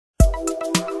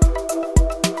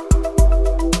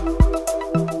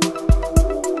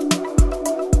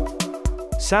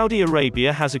Saudi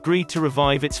Arabia has agreed to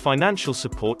revive its financial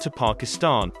support to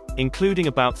Pakistan, including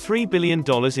about $3 billion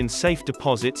in safe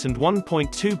deposits and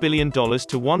 $1.2 billion to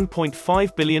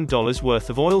 $1.5 billion worth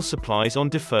of oil supplies on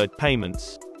deferred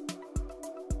payments.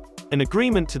 An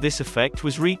agreement to this effect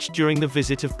was reached during the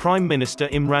visit of Prime Minister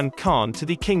Imran Khan to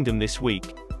the kingdom this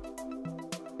week.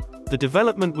 The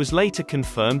development was later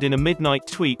confirmed in a midnight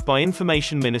tweet by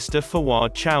Information Minister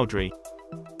Fawad Chowdhury.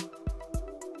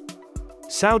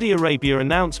 Saudi Arabia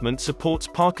announcement supports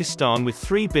Pakistan with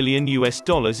 $3 billion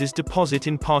as deposit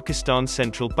in Pakistan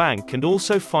Central Bank and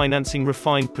also financing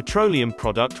refined petroleum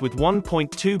product with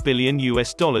 $1.2 billion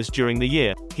during the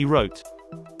year, he wrote.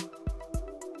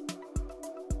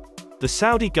 The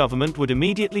Saudi government would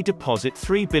immediately deposit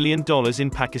 $3 billion in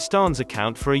Pakistan's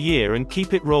account for a year and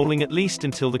keep it rolling at least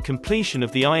until the completion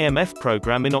of the IMF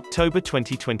program in October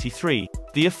 2023,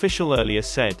 the official earlier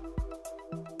said.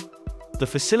 The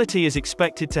facility is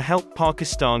expected to help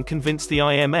Pakistan convince the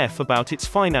IMF about its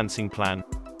financing plan.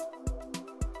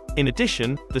 In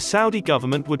addition, the Saudi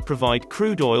government would provide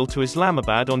crude oil to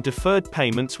Islamabad on deferred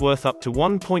payments worth up to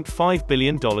 $1.5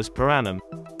 billion per annum.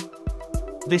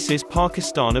 This is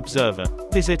Pakistan Observer.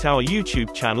 Visit our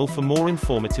YouTube channel for more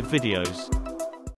informative videos.